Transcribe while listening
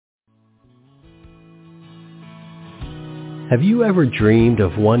Have you ever dreamed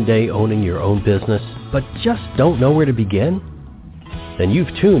of one day owning your own business, but just don't know where to begin? Then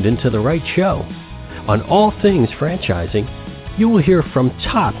you've tuned into the right show. On All Things Franchising, you will hear from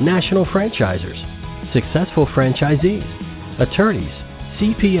top national franchisors, successful franchisees, attorneys,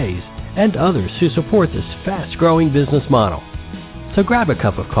 CPAs, and others who support this fast-growing business model. So grab a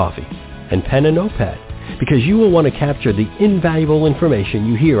cup of coffee and pen and notepad, because you will want to capture the invaluable information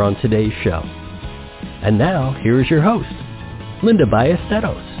you hear on today's show. And now, here is your host, Linda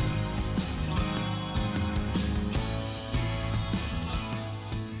Ballesteros.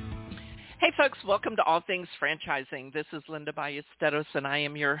 Hey folks, welcome to All Things Franchising. This is Linda Ballesteros and I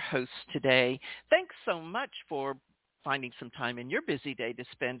am your host today. Thanks so much for finding some time in your busy day to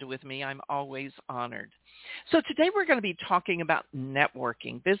spend with me. I'm always honored. So today we're going to be talking about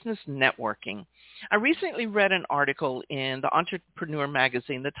networking, business networking. I recently read an article in the Entrepreneur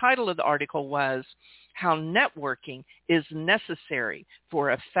magazine. The title of the article was How Networking is Necessary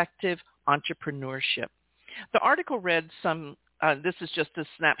for Effective Entrepreneurship. The article read this is just a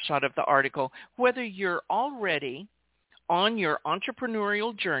snapshot of the article. Whether you're already on your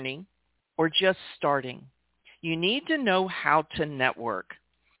entrepreneurial journey or just starting, you need to know how to network.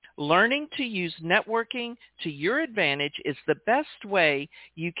 Learning to use networking to your advantage is the best thing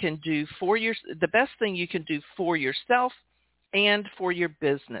you can do for yourself and for your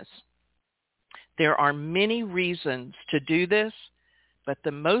business. There are many reasons to do this, but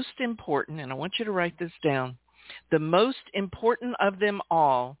the most important, and I want you to write this down, the most important of them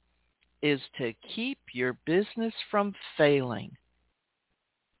all is to keep your business from failing.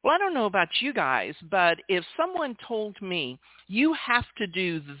 Well, I don't know about you guys, but if someone told me you have to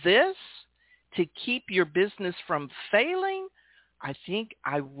do this to keep your business from failing, I think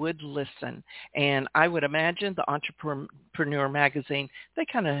I would listen. And I would imagine the Entrepreneur magazine, they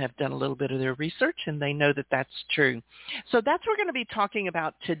kind of have done a little bit of their research and they know that that's true. So that's what we're going to be talking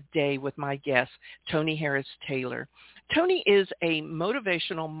about today with my guest, Toni Harris-Taylor. Toni is a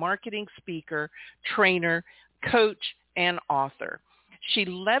motivational marketing speaker, trainer, coach, and author. She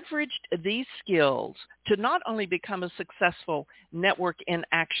leveraged these skills to not only become a successful Network in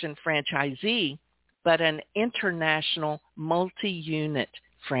Action franchisee, but an international multi-unit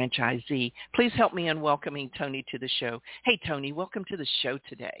franchisee. Please help me in welcoming Toni to the show. Hey, Toni, welcome to the show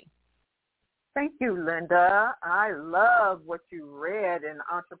today. Thank you, Linda. I love what you read in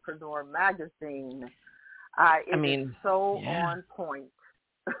Entrepreneur magazine. It is so on point.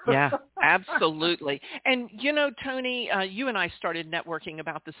 Yeah, absolutely. And, you know, Toni, you and I started networking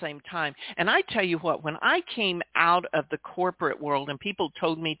about the same time. And I tell you what, when I came out of the corporate world and people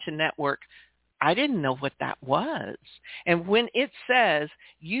told me to network, I didn't know what that was. And when it says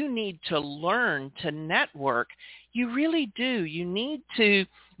you need to learn to network, you really do. You need to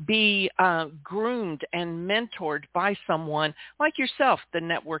be groomed and mentored by someone like yourself, the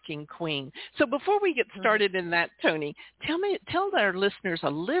networking queen. So before we get started in that, Toni, tell our listeners a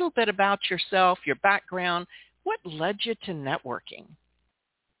little bit about yourself, your background. What led you to networking?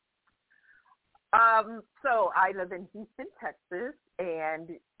 So I live in Houston, Texas, and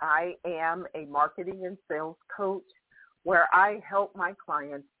I am a marketing and sales coach where I help my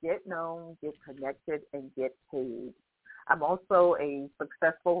clients get known, get connected, and get paid. I'm also a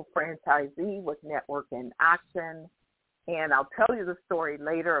successful franchisee with Network in Action, and I'll tell you the story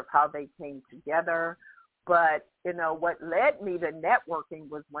later of how they came together. But, you know, what led me to networking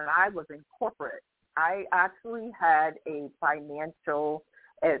was when I was in corporate. I actually had a financial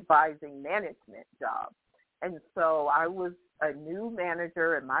advising management job. And so I was a new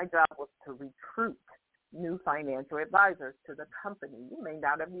manager, and my job was to recruit new financial advisors to the company. You may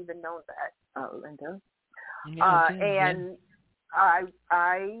not have even known that, Linda. And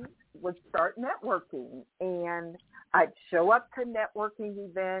I would start networking, and I'd show up to networking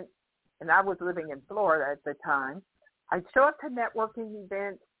events, and I was living in Florida at the time. I'd show up to networking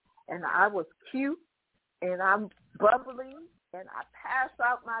events, and I was cute, and I'm bubbly, and I pass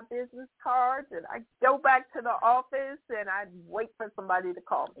out my business cards, and I go back to the office, and I'd wait for somebody to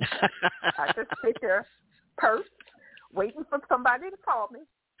call me. I just sit there, purse, waiting for somebody to call me.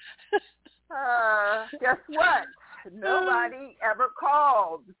 Guess what? Nobody ever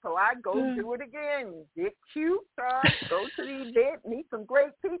called, so I go do it again. Get cute, go to the event, meet some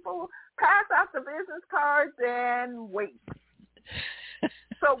great people, pass out the business cards, and wait.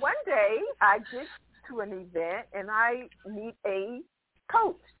 So one day, I get to an event, and I meet a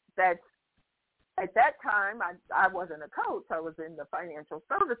coach that's, at that time, I wasn't a coach. I was in the financial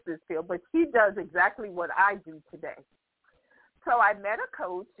services field, but he does exactly what I do today. So I met a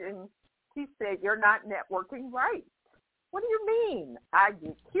coach, and he said, "You're not networking right." What do you mean? I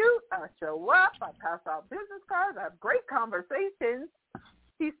get cute, I show up, I pass out business cards, I have great conversations.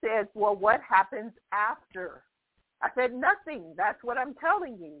 She says, well, what happens after? I said, nothing. That's what I'm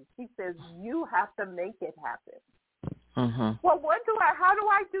telling you. She says, you have to make it happen. Mm-hmm. Well, how do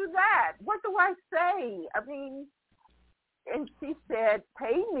I do that? What do I say? I mean, and she said,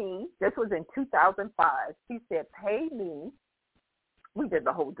 pay me. This was in 2005. She said, pay me. We did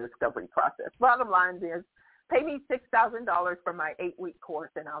the whole discovery process. Bottom line is, pay me $6,000 for my 8-week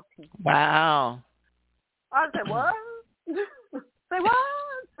course, and I'll teach you. Wow. I said, what? Say, what?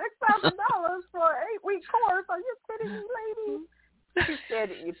 $6,000 for an 8-week course? Are you kidding me, lady? She said,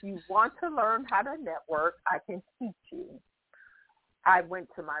 if you want to learn how to network, I can teach you. I went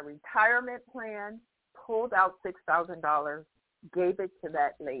to my retirement plan, pulled out $6,000, gave it to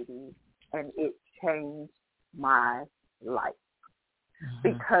that lady, and it changed my life.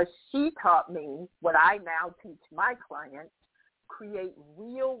 Mm-hmm. Because she taught me what I now teach my clients, create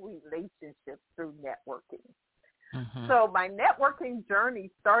real relationships through networking. Mm-hmm. So my networking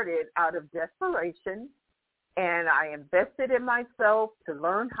journey started out of desperation, and I invested in myself to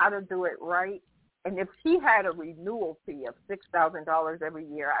learn how to do it right. And if she had a renewal fee of $6,000 every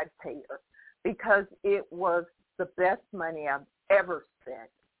year, I'd pay her, because it was the best money I've ever spent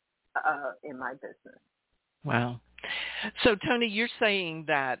in my business. Wow. So, Toni, you're saying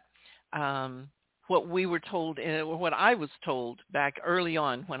that what we were told, what I was told back early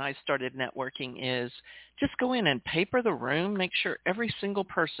on when I started networking is just go in and paper the room, make sure every single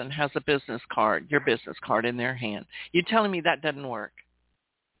person has a business card, your business card in their hand. You're telling me that doesn't work?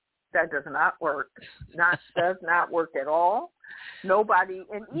 That does not work. Does not work at all. Nobody,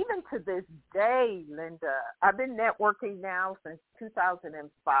 and even to this day, Linda, I've been networking now since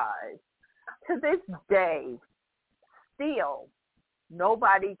 2005. To this day, still,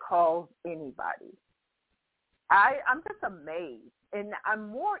 nobody calls anybody. I'm just amazed. And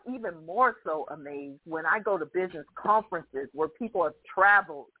I'm even more so amazed when I go to business conferences where people have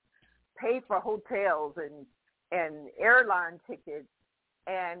traveled, paid for hotels and airline tickets,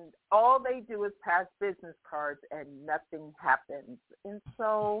 and all they do is pass business cards and nothing happens. And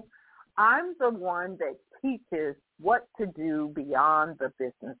so I'm the one that teaches what to do beyond the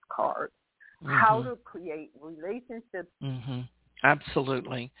business card, mm-hmm. how to create relationships. Mm-hmm.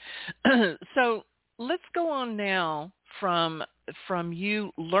 Absolutely. So let's go on now from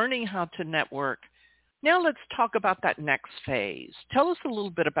you learning how to network. Now let's talk about that next phase. Tell us a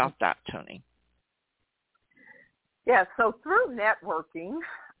little bit about that, Toni. Yeah, so through networking,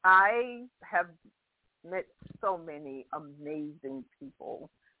 I have met so many amazing people.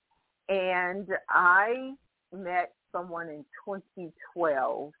 And I met someone in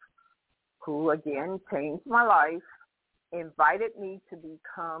 2012 who, again, changed my life, invited me to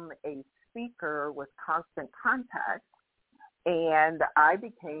become a speaker with Constant Contact, and I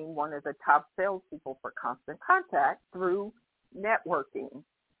became one of the top salespeople for Constant Contact through networking.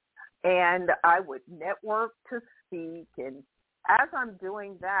 And I would network to speak, and as I'm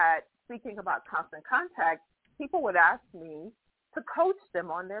doing that, speaking about Constant Contact, people would ask me to coach them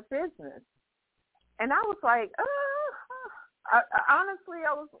on their business. And I was like, honestly,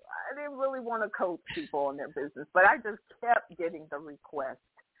 I didn't really want to coach people on their business, but I just kept getting the request.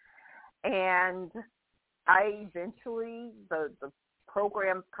 And I eventually, the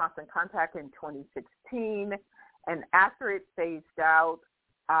program's Constant Contact in 2016, and after it phased out,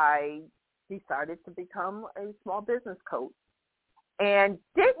 I decided to become a small business coach, and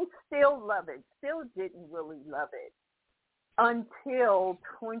didn't really love it until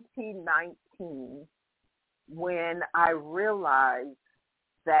 2019, when I realized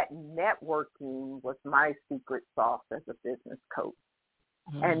that networking was my secret sauce as a business coach.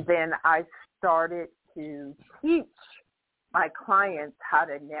 Mm-hmm. And then I started to teach my clients how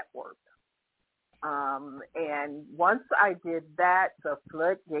to network. And once I did that, the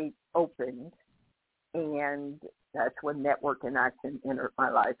floodgates opened, and that's when Network in Action entered my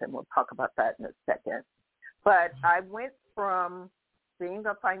life, and we'll talk about that in a second. But I went from being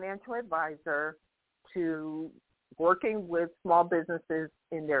a financial advisor to working with small businesses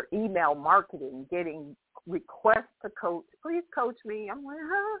in their email marketing, getting requests to coach, please coach me. I'm like,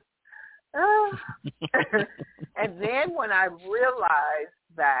 And then when I realized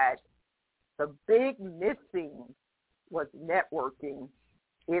that the big missing was networking,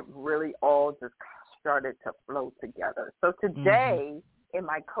 it really all just started to flow together. So today, mm-hmm. in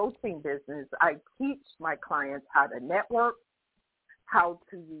my coaching business, I teach my clients how to network, how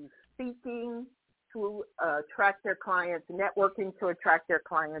to use speaking to attract their clients, networking to attract their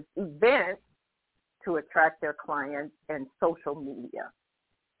clients, events to attract their clients, and social media.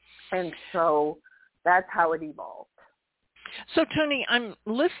 And so that's how it evolved. So, Toni, I'm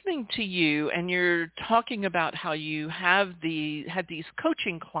listening to you, and you're talking about how you had these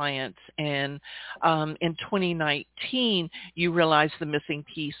coaching clients, and in 2019, you realized the missing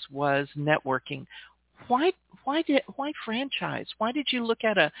piece was networking. Why franchise? Why did you look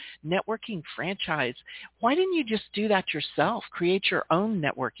at a networking franchise? Why didn't you just do that yourself? Create your own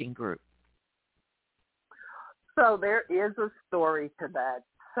networking group. So there is a story to that.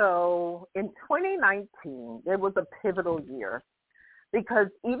 So in 2019, it was a pivotal year because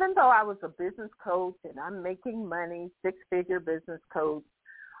even though I was a business coach and I'm making money, six-figure business coach,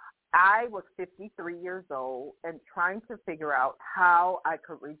 I was 53 years old and trying to figure out how I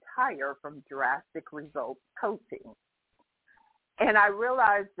could retire from Drastic Results coaching. And I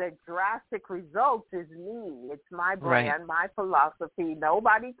realized that Drastic Results is me. It's my brand, my philosophy.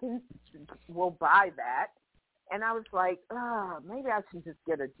 Nobody will buy that. And I was like, maybe I should just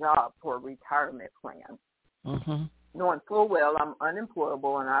get a job for a retirement plan, knowing full well I'm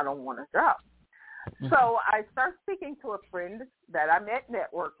unemployable and I don't want a job. So I start speaking to a friend that I met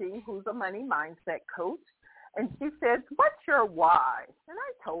networking who's a money mindset coach, and she says, what's your why? And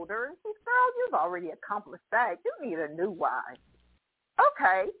I told her, and she said, girl, you've already accomplished that. You need a new why.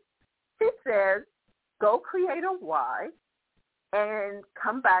 Okay. She says, go create a why and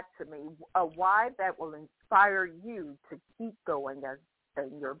come back to me, a why that will inspire you to keep going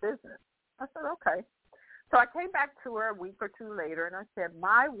in your business. I said, okay. So I came back to her a week or two later, and I said,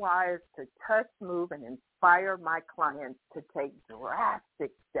 my why is to touch, move, and inspire my clients to take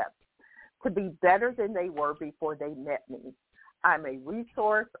drastic steps to be better than they were before they met me. I'm a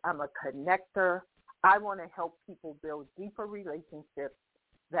resource. I'm a connector. I want to help people build deeper relationships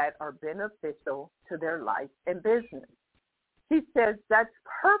that are beneficial to their life and business. She says, that's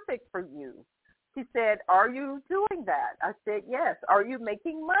perfect for you. She said, are you doing that? I said, yes. Are you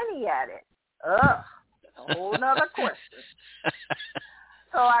making money at it? Ugh, a whole nother question.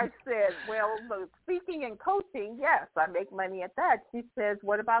 So I said, well, speaking and coaching, yes, I make money at that. She says,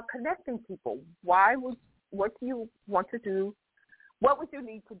 what about connecting people? What do you want to do? What would you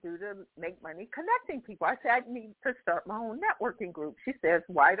need to do to make money connecting people? I said, I need to start my own networking group. She says,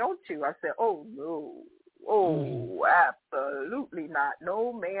 why don't you? I said, oh, no. Oh, absolutely not.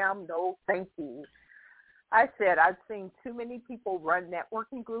 No, ma'am. No, thank you. I said, I've seen too many people run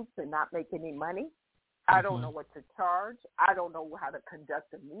networking groups and not make any money. I don't know what to charge. I don't know how to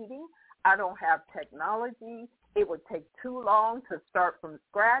conduct a meeting. I don't have technology. It would take too long to start from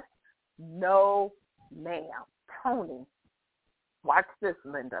scratch. No, ma'am. Toni, watch this,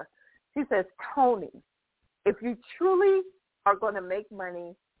 Linda. She says, Toni, if you truly are going to make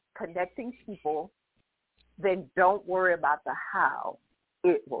money connecting people, then don't worry about the how.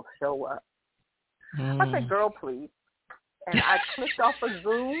 It will show up. I said, girl, please. And I clicked off of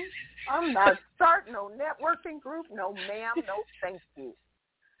Zoom. I'm not starting no networking group. No, ma'am. No, thank you.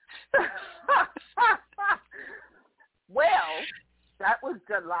 Well, that was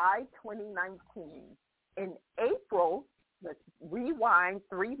July 2019. In April, let's rewind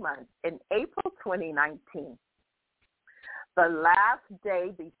 3 months. In April 2019, the last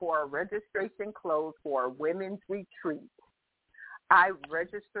day before a registration closed for a women's retreat, I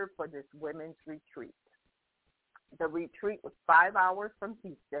registered for this women's retreat. The retreat was 5 hours from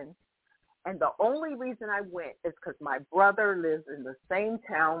Houston, and the only reason I went is because my brother lives in the same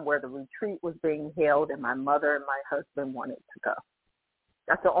town where the retreat was being held, and my mother and my husband wanted to go.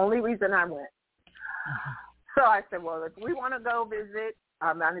 That's the only reason I went. So I said, well, if we want to go visit,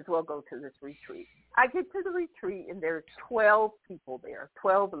 I might as well go to this retreat. I get to the retreat, and there's 12 people there,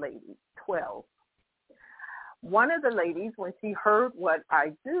 12 ladies, 12. One of the ladies, when she heard what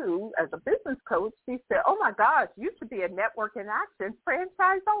I do as a business coach, she said, oh, my gosh, you should be a Network in Action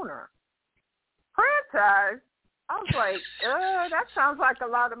franchise owner. Franchise? I was like, that sounds like a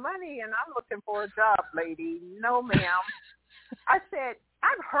lot of money, and I'm looking for a job, lady. No, ma'am. I said,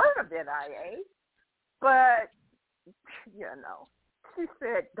 I've heard of NIA, but, you know. She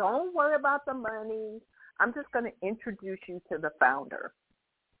said, don't worry about the money. I'm just going to introduce you to the founder.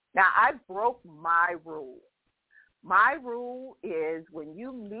 Now, I broke my rule. My rule is when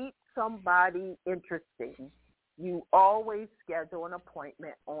you meet somebody interesting, you always schedule an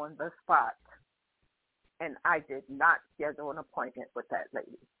appointment on the spot. And I did not schedule an appointment with that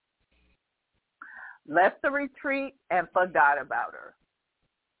lady. Left the retreat and forgot about her.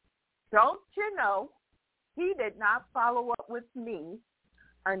 Don't you know, he did not follow up with me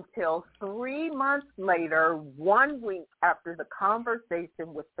until 3 months later, 1 week after the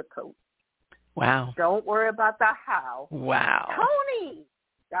conversation with the coach. Wow. Don't worry about the how. Wow. Toni,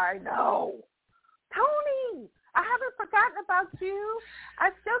 I know. Toni, I haven't forgotten about you.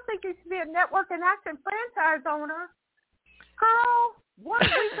 I still think you should be a Network in Action franchise owner. Girl, 1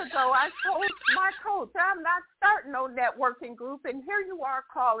 week ago I told my coach I'm not starting no networking group, and here you are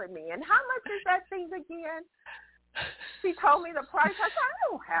calling me. And how much is that thing again? She told me the price. I said, I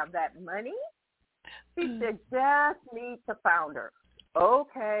don't have that money. She said, just meet the founder.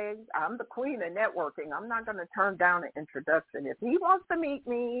 Okay, I'm the queen of networking. I'm not going to turn down an introduction. If he wants to meet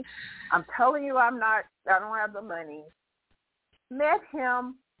me, I'm telling you I don't have the money. Met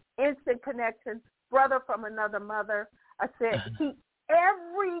him, instant connection, brother from another mother. I said,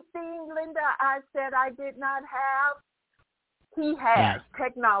 everything, Linda, I said I did not have, he has.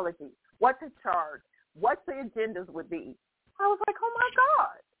 Technology, what to charge, what the agendas would be. I was like, oh, my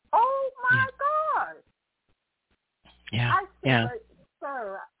God. Oh, my God. Yeah. I said,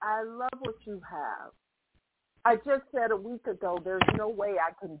 sir, I love what you have. I just said a week ago, there's no way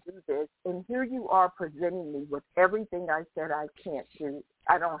I can do this. And here you are presenting me with everything I said I can't do.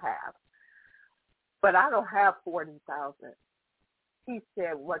 I don't have. But I don't have $40,000. He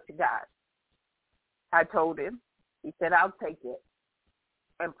said, what you got? I told him. He said, I'll take it.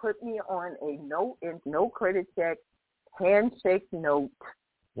 And put me on a no credit check, handshake note.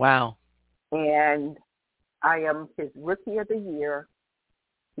 Wow. And I am his Rookie of the Year.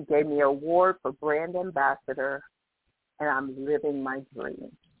 He gave me an award for brand ambassador, and I'm living my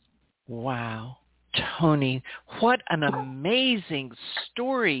dream. Wow. Toni, what an amazing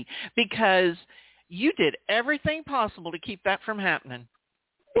story, because you did everything possible to keep that from happening.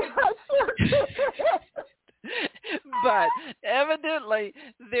 But evidently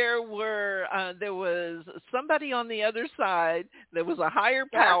there was somebody on the other side. There was a higher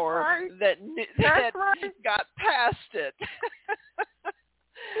power that got past it.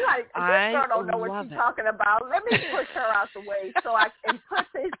 Like, this girl don't know what she's talking about. Let me push her out the way so I can put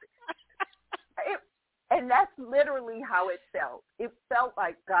this. And that's literally how it felt. It felt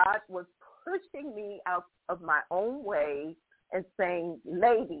like God was pushing me out of my own way and saying,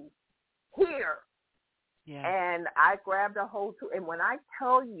 lady, here. Yeah. And I grabbed a hold to, and when I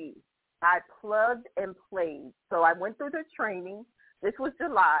tell you, I plugged and played. So I went through the training. This was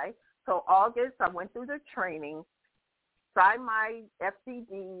July. So August, I went through the training, signed my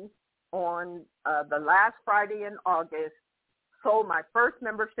FCD on the last Friday in August, sold my first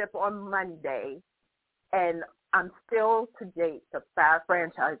membership on Monday, and I'm still to date the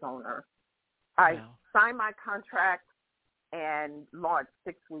franchise owner. I signed my contract and launched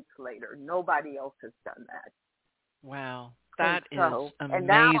 6 weeks later. Nobody else has done that. Wow. That is amazing. And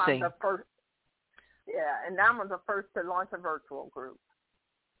now I'm the first. Yeah, and now I'm the first to launch a virtual group.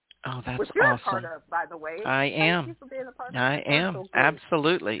 Oh, that's which you're awesome. a part of, by the way. I am. Thank you for being a part of I am. group.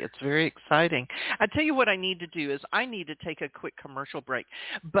 Absolutely. It's very exciting. I tell you what I need to do is I need to take a quick commercial break.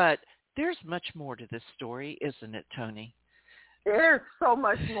 But there's much more to this story, isn't it, Toni? There's so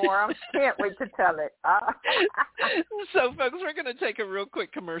much more. I can't wait to tell it. So, folks, we're going to take a real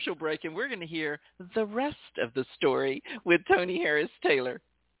quick commercial break, and we're going to hear the rest of the story with Toni Harris-Taylor.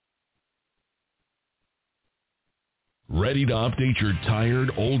 Ready to update your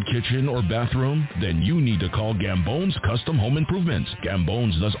tired, old kitchen or bathroom? Then you need to call Gambone's Custom Home Improvements.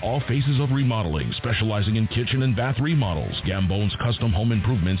 Gambone's does all phases of remodeling, specializing in kitchen and bath remodels. Gambone's Custom Home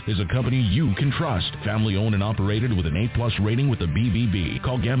Improvements is a company you can trust. Family owned and operated with an A+ rating with the BBB.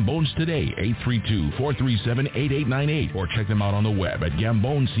 Call Gambone's today, 832-437-8898, or check them out on the web at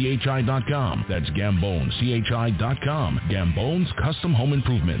GamboneCHI.com. That's GamboneCHI.com. Gambone's Custom Home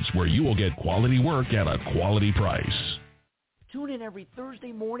Improvements, where you will get quality work at a quality price. Tune in every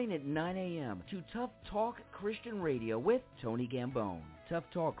Thursday morning at 9 a.m. to Tough Talk Christian Radio with Toni Gambone. Tough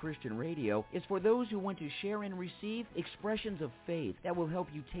Talk Christian Radio is for those who want to share and receive expressions of faith that will help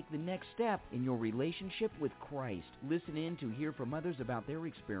you take the next step in your relationship with Christ. Listen in to hear from others about their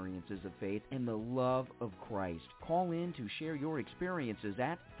experiences of faith and the love of Christ. Call in to share your experiences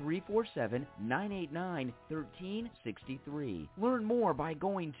at 347-989-1363. Learn more by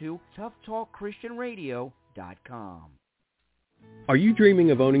going to toughtalkchristianradio.com. Are you dreaming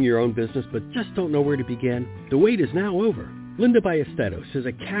of owning your own business but just don't know where to begin? The wait is now over. Linda Ballesteros is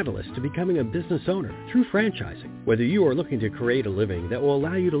a catalyst to becoming a business owner through franchising. Whether you are looking to create a living that will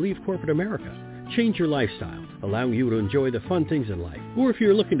allow you to leave corporate America, change your lifestyle, allowing you to enjoy the fun things in life, or if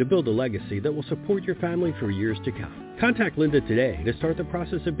you're looking to build a legacy that will support your family for years to come. Contact Linda today to start the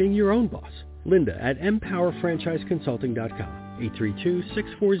process of being your own boss. Linda at empowerfranchiseconsulting.com,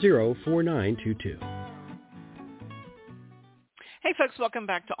 832-640-4922. Hey, folks, welcome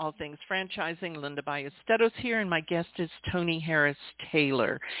back to All Things Franchising. Linda Ballesteros here, and my guest is Toni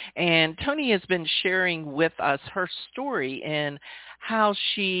Harris-Taylor. And Toni has been sharing with us her story in how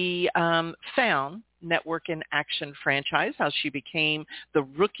she found Network in Action franchise, how she became the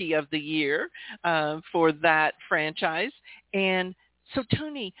Rookie of the Year for that franchise. And so,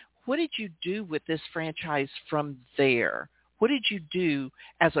 Toni, what did you do with this franchise from there? What did you do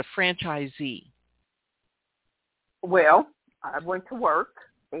as a franchisee? Well, I went to work,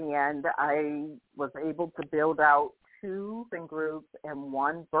 and I was able to build out 2 in groups and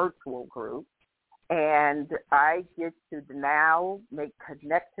 1 virtual group. And I get to now make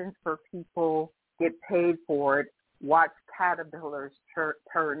connections for people, get paid for it, watch caterpillars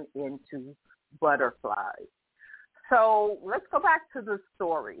turn into butterflies. So let's go back to the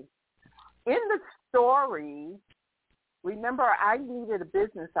story. In the story, remember, I needed a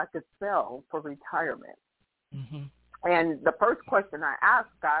business I could sell for retirement. Mm-hmm. And the first question I asked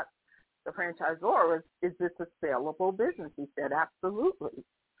Scott, the franchisor, was, is this a saleable business? He said, absolutely.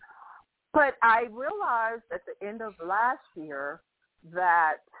 But I realized at the end of last year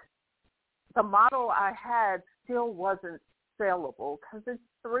that the model I had still wasn't saleable because it's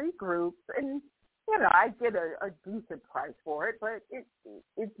 3 groups, and I get a decent price for it, but it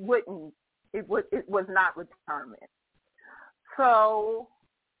was not retirement. So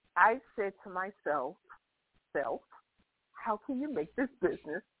I said to myself, how can you make this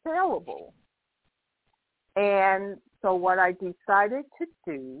business saleable? And so what I decided to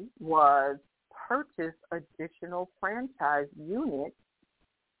do was purchase additional franchise units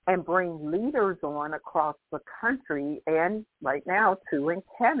and bring leaders on across the country, and right now 2 in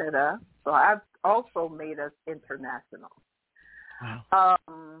Canada. So I've also made us international. Wow.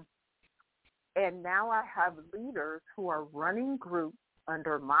 And now I have leaders who are running groups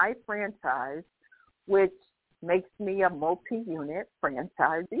under my franchise, which makes me a multi-unit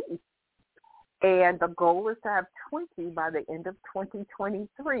franchisee. And the goal is to have 20 by the end of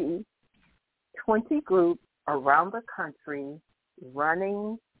 2023, 20 groups around the country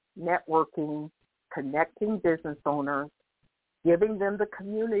running, networking, connecting business owners, giving them the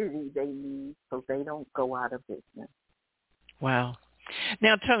community they need so they don't go out of business. Wow.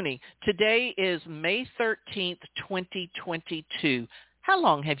 Now, Toni, today is May 13th, 2022. How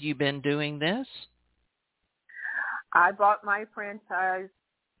long have you been doing this? I bought my franchise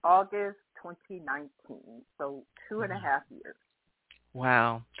August 2019, so 2.5 years.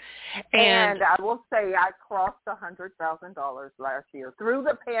 Wow. And I will say I crossed $100,000 last year through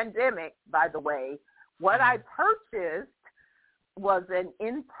the pandemic, by the way. What I purchased was an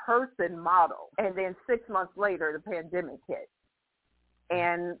in-person model, and then 6 months later, the pandemic hit.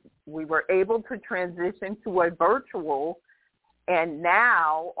 And we were able to transition to a virtual, and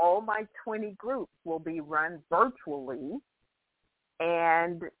now all my 20 groups will be run virtually,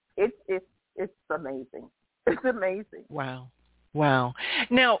 and it's amazing. It's amazing. Wow. Wow.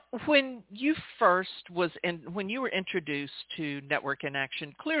 Now, when you when you were introduced to Network in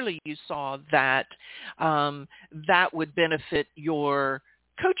Action, clearly you saw that that would benefit your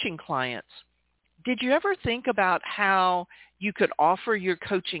coaching clients. Did you ever think about how you could offer your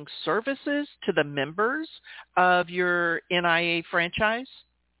coaching services to the members of your NIA franchise?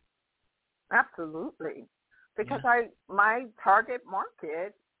 Absolutely. Because my target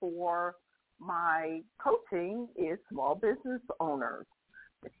market for my coaching is small business owners,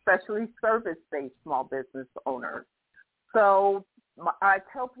 especially service-based small business owners. So I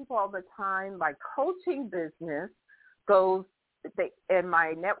tell people all the time, my coaching business and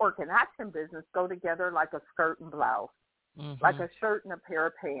my Network in Action business go together like a skirt and blouse, like a shirt and a pair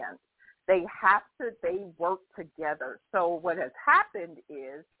of pants. They work together. So what has happened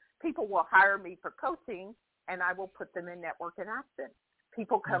is people will hire me for coaching, and I will put them in Network in Action.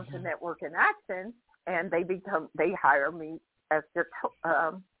 People come to Network in Action, and they hire me as their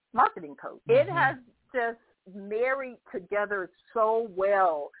marketing coach. It has just married together so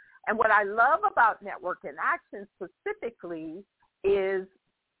well. And what I love about Network in Action specifically is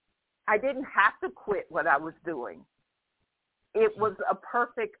I didn't have to quit what I was doing. It was a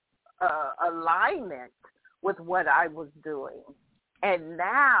perfect alignment with what I was doing. And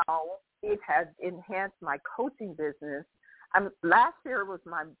now it has enhanced my coaching business. Last year was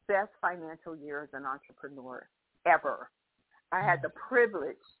my best financial year as an entrepreneur ever. I had the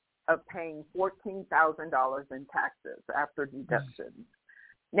privilege of paying $14,000 in taxes after deductions.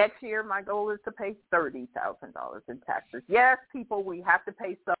 Next year, my goal is to pay $30,000 in taxes. Yes, people, we have to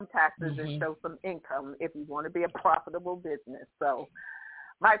pay some taxes and show some income if you want to be a profitable business. So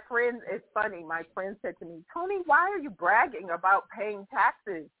my friend, it's funny, my friend said to me, Toni, why are you bragging about paying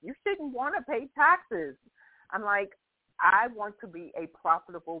taxes? You shouldn't want to pay taxes. I'm like, I want to be a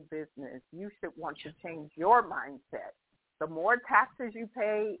profitable business. You should want to change your mindset. The more taxes you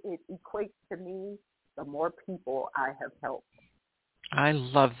pay, it equates to me, the more people I have helped. I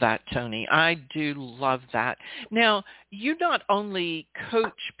love that, Toni. I do love that. Now, you not only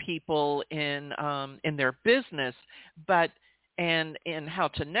coach people in their business, and in how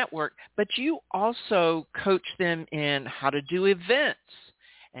to network, but you also coach them in how to do events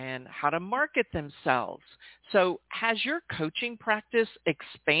and how to market themselves. So, has your coaching practice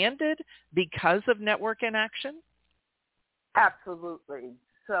expanded because of Network in Action? Absolutely.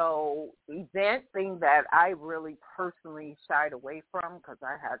 So event thing that I really personally shied away from because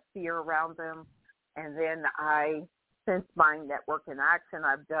I had fear around them. And then since my Network in Action,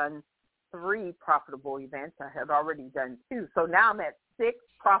 I've done 3 profitable events. I had already done 2. So now I'm at 6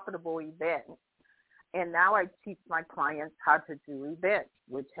 profitable events. And now I teach my clients how to do events,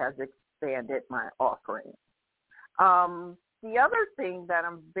 which has expanded my offering. The other thing that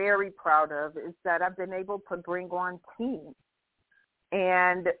I'm very proud of is that I've been able to bring on teams.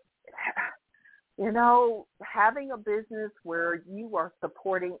 And, you know, having a business where you are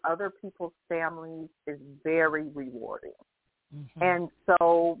supporting other people's families is very rewarding. Mm-hmm. And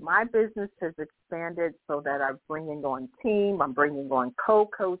so my business has expanded so that I'm bringing on team, I'm bringing on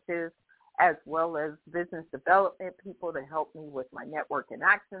co-coaches, as well as business development people to help me with my Network in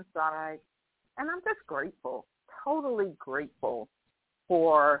Action side. And I'm just grateful, totally grateful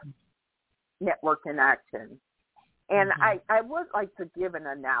for Network in Action. And I would like to give an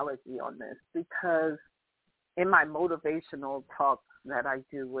analogy on this because in my motivational talks that I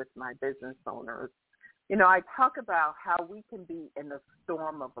do with my business owners, you know, I talk about how we can be in the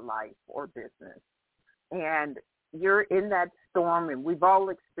storm of life or business. And you're in that storm, and we've all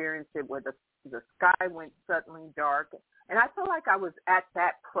experienced it where the sky went suddenly dark. And I feel like I was at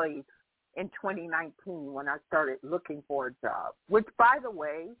that place in 2019 when I started looking for a job, which, by the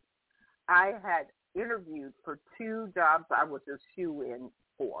way, I had interviewed for 2 jobs I was a shoe-in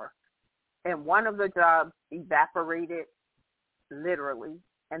for. And one of the jobs evaporated, literally.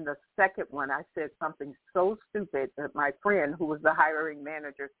 And the second one, I said something so stupid that my friend, who was the hiring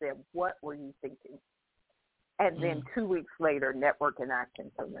manager, said, "What were you thinking?" And then 2 weeks later, Network in Action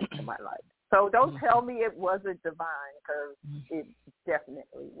came into my life. So don't tell me it wasn't divine, because it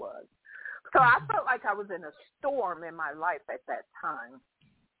definitely was. So I felt like I was in a storm in my life at that time.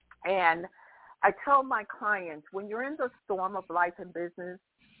 And I tell my clients, when you're in the storm of life and business,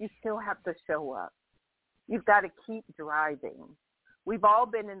 you still have to show up. You've got to keep driving. We've all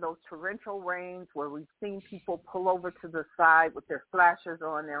been in those torrential rains where we've seen people pull over to the side with their flashers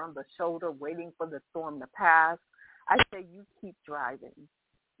on, they're on the shoulder waiting for the storm to pass. I say you keep driving.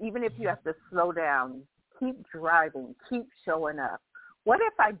 Even if you have to slow down, keep driving, keep showing up. What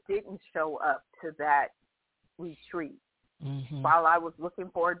if I didn't show up to that retreat? While I was looking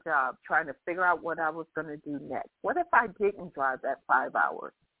for a job, trying to figure out what I was going to do next? What if I didn't drive that 5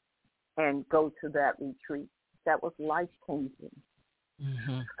 hours and go to that retreat? That was life-changing.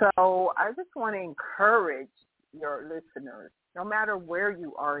 So I just want to encourage your listeners, no matter where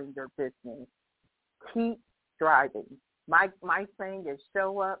you are in your business, keep driving. My saying is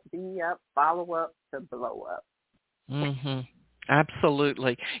show up, be up, follow up to blow up.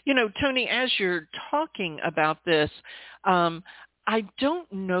 Absolutely. You know, Toni, as you're talking about this, I don't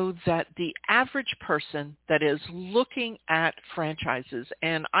know that the average person that is looking at franchises,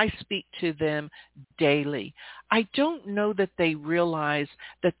 and I speak to them daily, I don't know that they realize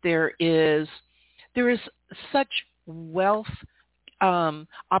that there is such wealth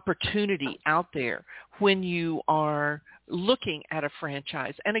opportunity out there when you are looking at a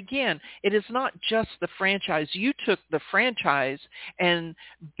franchise. And again, it is not just the franchise. You took the franchise and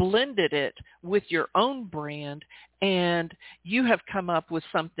blended it with your own brand, and you have come up with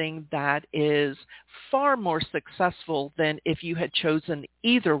something that is far more successful than if you had chosen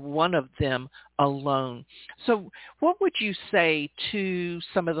either one of them alone. So what would you say to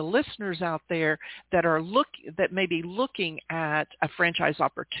some of the listeners out there that are that may be looking at a franchise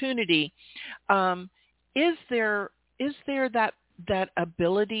opportunity? Is there that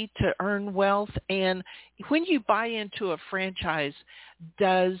ability to earn wealth? And when you buy into a franchise,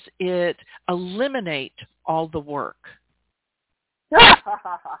 does it eliminate all the work? Let's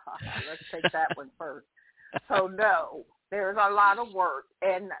take that one first. So no, there's a lot of work.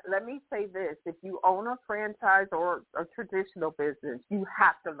 And let me say this, if you own a franchise or a traditional business, you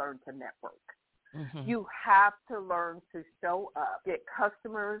have to learn to network. You have to learn to show up, get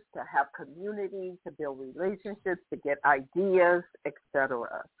customers, to have community, to build relationships, to get ideas,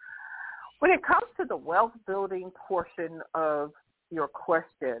 etc. When it comes to the wealth building portion of your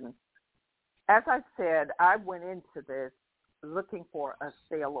question, as I said, I went into this looking for a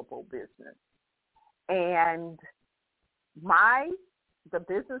saleable business. And the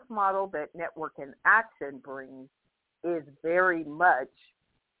business model that Network in Action brings is very much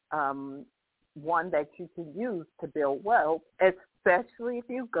one that you can use to build wealth, especially if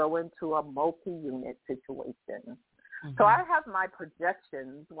you go into a multi-unit situation. Mm-hmm. So I have my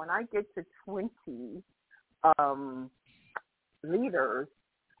projections. When I get to 20 leaders,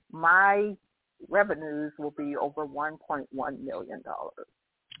 my revenues will be over $1.1 million.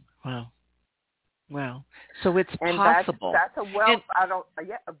 Wow. So it's possible. That's a wealth.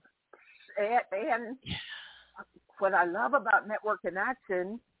 And what I love about Network in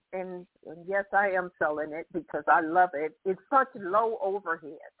Action, and yes, I am selling it because I love it, it's such low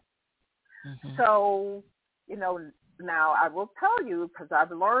overhead. Mm-hmm. So, now I will tell you, because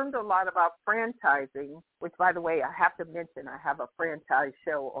I've learned a lot about franchising, which, by the way, I have to mention, I have a franchise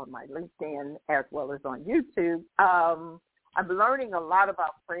show on my LinkedIn as well as on YouTube. I'm learning a lot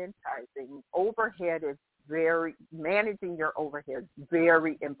about franchising. Overhead is managing your overhead is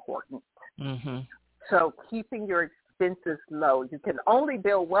very important. Mm-hmm. So keeping your expenses low. You can only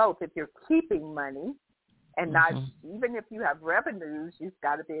build wealth if you're keeping money, and not even if you have revenues, you've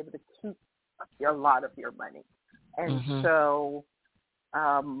got to be able to keep a lot of your money. And so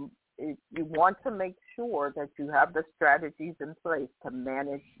you want to make sure that you have the strategies in place to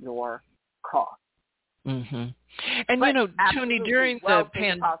manage your costs. Mm-hmm. And, Toni, during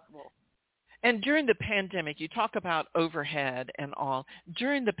the pandemic, you talk about overhead and all.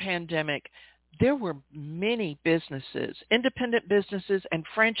 During the pandemic, there were many businesses, independent businesses and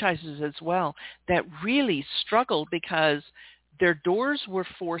franchises as well, that really struggled because their doors were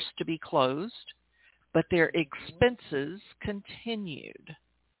forced to be closed, but their expenses continued.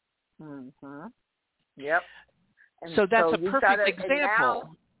 Mm-hmm. Yep. And so that's a perfect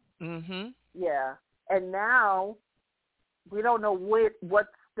example. Yeah. And now we don't know what's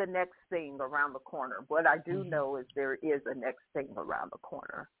the next thing around the corner. What I do know is there is a next thing around the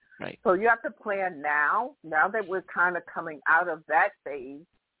corner. Right. So you have to plan now. Now that we're kind of coming out of that phase,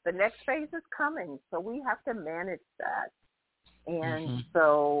 the next phase is coming. So we have to manage that. And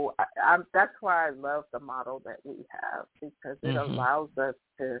so that's why I love the model that we have, because it allows us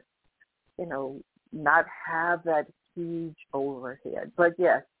to, not have that huge overhead. But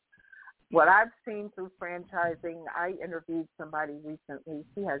yes, what I've seen through franchising, I interviewed somebody recently.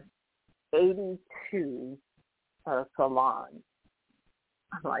 She has 82 salons.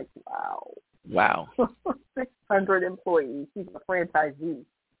 I'm like, wow. 600 employees. She's a franchisee,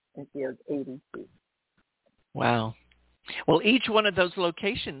 and she has 82. Wow. Well, each one of those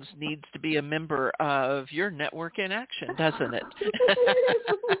locations needs to be a member of your Network in Action, doesn't it?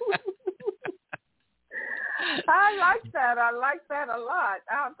 I like that. I like that a lot.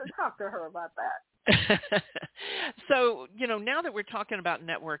 I'll have to talk to her about that. So, now that we're talking about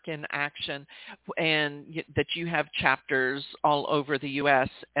Network in Action and that you have chapters all over the U.S.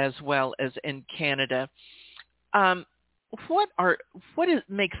 as well as in Canada, what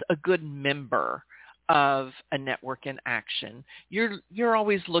makes a good member of a Network in Action? You're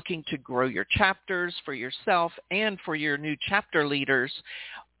always looking to grow your chapters for yourself and for your new chapter leaders.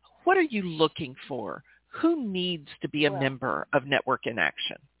 What are you looking for? Who needs to be a member of Network in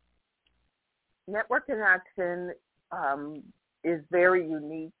Action? Network in Action is very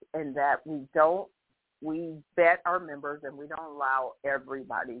unique in that we vet our members and we don't allow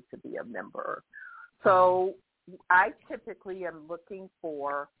everybody to be a member. So I typically am looking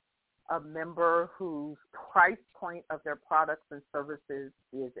for a member whose price point of their products and services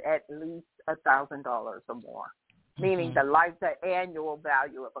is at least $1,000 or more. Meaning the annual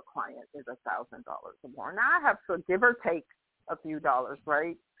value of a client is $1,000 or more. Now I have to give or take a few dollars,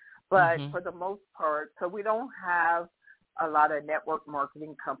 right? But for the most part, so we don't have a lot of network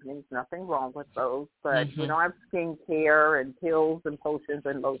marketing companies, nothing wrong with those, but we don't have skincare and pills and potions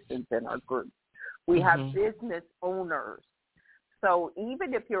and lotions in our group. We have business owners. So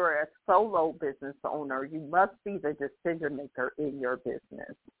even if you're a solo business owner, you must be the decision maker in your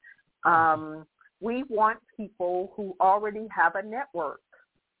business. We want people who already have a network,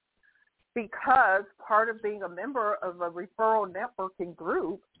 because part of being a member of a referral networking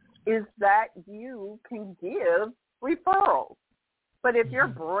group is that you can give referrals. But if you're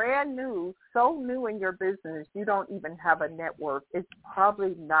brand new, so new in your business, you don't even have a network, it's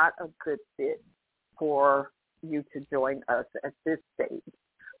probably not a good fit for you to join us at this stage.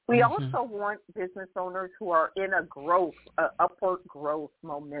 We also want business owners who are in a upward growth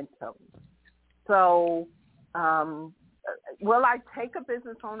momentum. So will I take a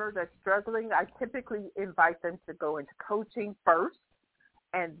business owner that's struggling? I typically invite them to go into coaching first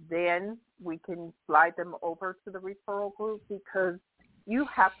and then we can slide them over to the referral group, because you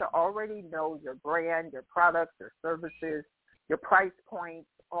have to already know your brand, your products, your services, your price points,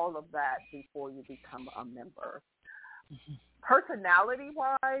 all of that before you become a member. Mm-hmm.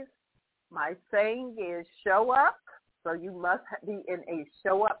 Personality-wise, my saying is show up. So you must be in a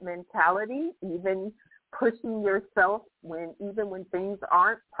show-up mentality, even pushing yourself even when things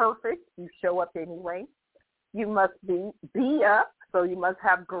aren't perfect. You show up anyway. You must be up, so you must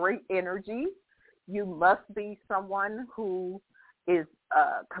have great energy. You must be someone who is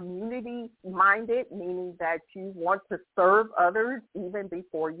community-minded, meaning that you want to serve others even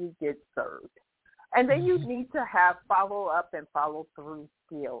before you get served. And then you need to have follow-up and follow-through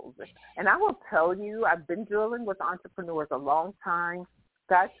skills. And I will tell you, I've been dealing with entrepreneurs a long time.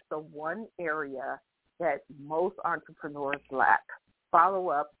 That's the one area that most entrepreneurs lack,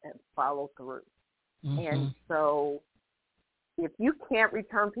 follow-up and follow-through. Mm-hmm. And so if you can't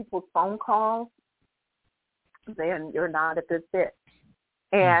return people's phone calls, then you're not a good fit.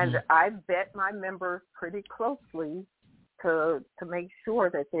 And I vet my members pretty closely to make sure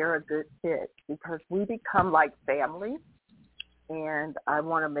that they're a good fit, because we become like family, and I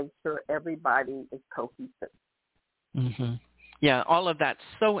want to make sure everybody is cohesive. Mm-hmm. Yeah, all of that's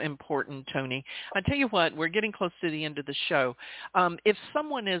so important, Toni. I tell you what, we're getting close to the end of the show. If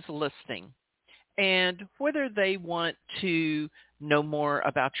someone is listening, and whether they want to know more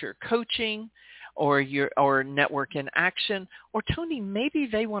about your coaching or Network in Action, or Toni, maybe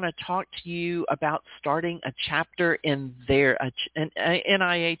they want to talk to you about starting a chapter in an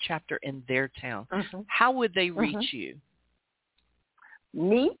NIA chapter in their town. Mm-hmm. How would they reach you?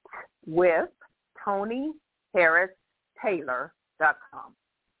 Meet with ToniHarrisTaylor.com.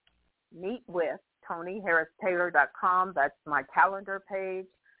 Meet with ToniHarrisTaylor.com. That's my calendar page.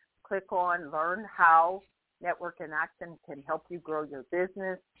 Click on Learn How Network in Action can help you grow your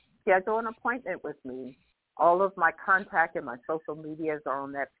business. Schedule an appointment with me. All of my contact and my social medias are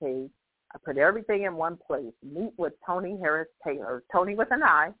on that page. I put everything in one place. Meet with Toni Harris Taylor. Toni with an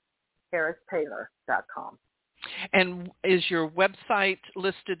I, HarrisTaylor.com. And is your website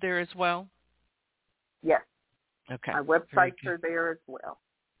listed there as well? Yes. Okay. My websites are there as well.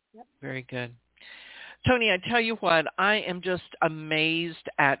 Yep. Very good. Toni, I tell you what, I am just amazed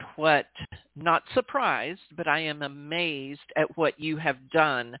at not surprised, but I am amazed at what you have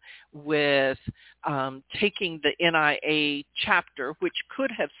done with taking the NIA chapter, which could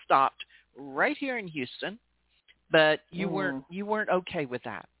have stopped right here in Houston, but you weren't okay with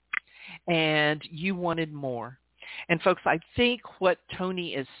that, and you wanted more. And folks, I think what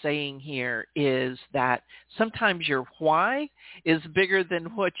Toni is saying here is that sometimes your why is bigger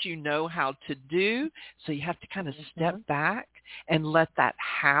than what you know how to do. So you have to kind of step back and let that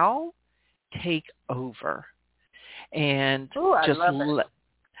how take over, and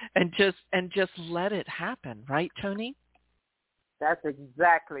just let it happen. Right, Toni? That's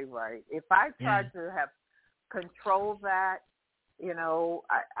exactly right. If I tried to have control that,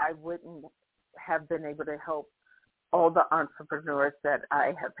 I wouldn't have been able to help all the entrepreneurs that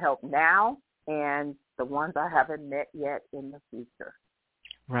I have helped now and the ones I haven't met yet in the future.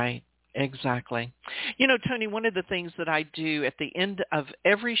 Right. Exactly. Toni, one of the things that I do at the end of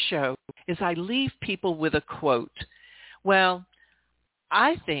every show is I leave people with a quote. Well,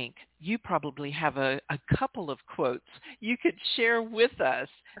 I think you probably have a couple of quotes you could share with us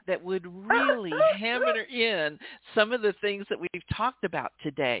that would really hammer in some of the things that we've talked about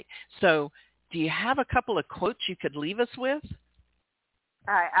today. So do you have a couple of quotes you could leave us with?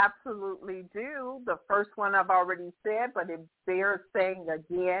 I absolutely do. The first one I've already said, but it bears saying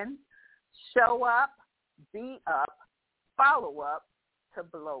again: show up, be up, follow up to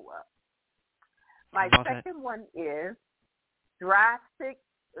blow up. My second one is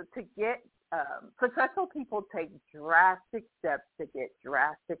successful people take drastic steps to get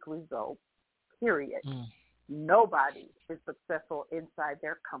drastic results, period. Nobody is successful inside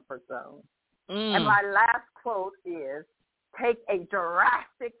their comfort zone. And my last quote is, take a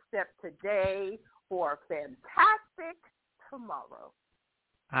drastic step today for a fantastic tomorrow.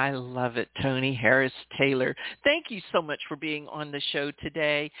 I love it, Toni Harris Taylor. Thank you so much for being on the show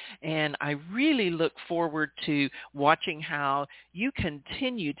today, and I really look forward to watching how you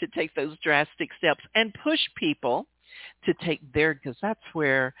continue to take those drastic steps and push people to take because that's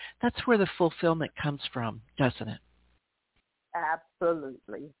where the fulfillment comes from, doesn't it?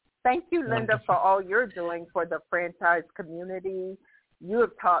 Absolutely. Thank you, Linda, for all you're doing for the franchise community. You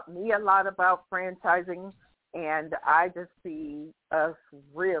have taught me a lot about franchising, and I just see us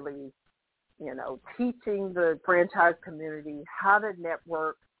really, teaching the franchise community how to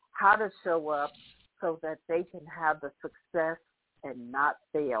network, how to show up so that they can have the success and not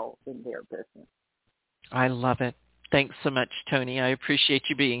fail in their business. I love it. Thanks so much, Toni. I appreciate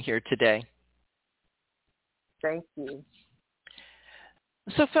you being here today. Thank you.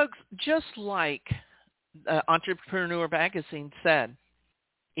 So, folks, just like Entrepreneur Magazine said,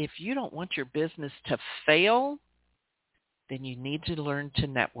 if you don't want your business to fail, then you need to learn to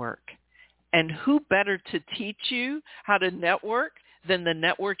network. And who better to teach you how to network than the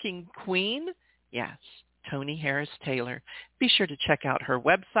networking queen? Yes, Toni Harris Taylor. Be sure to check out her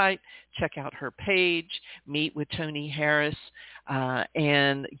website, check out her page, meet with Toni Harris,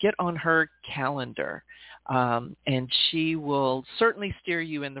 and get on her calendar. And she will certainly steer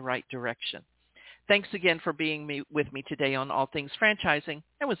you in the right direction. Thanks again for being with me today on All Things Franchising,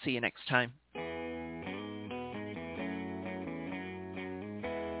 and we'll see you next time.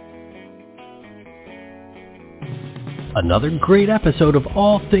 Another great episode of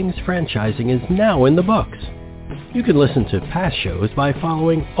All Things Franchising is now in the books. You can listen to past shows by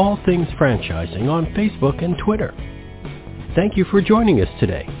following All Things Franchising on Facebook and Twitter. Thank you for joining us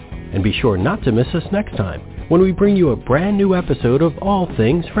today, and be sure not to miss us next time when we bring you a brand new episode of All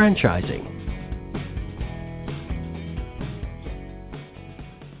Things Franchising.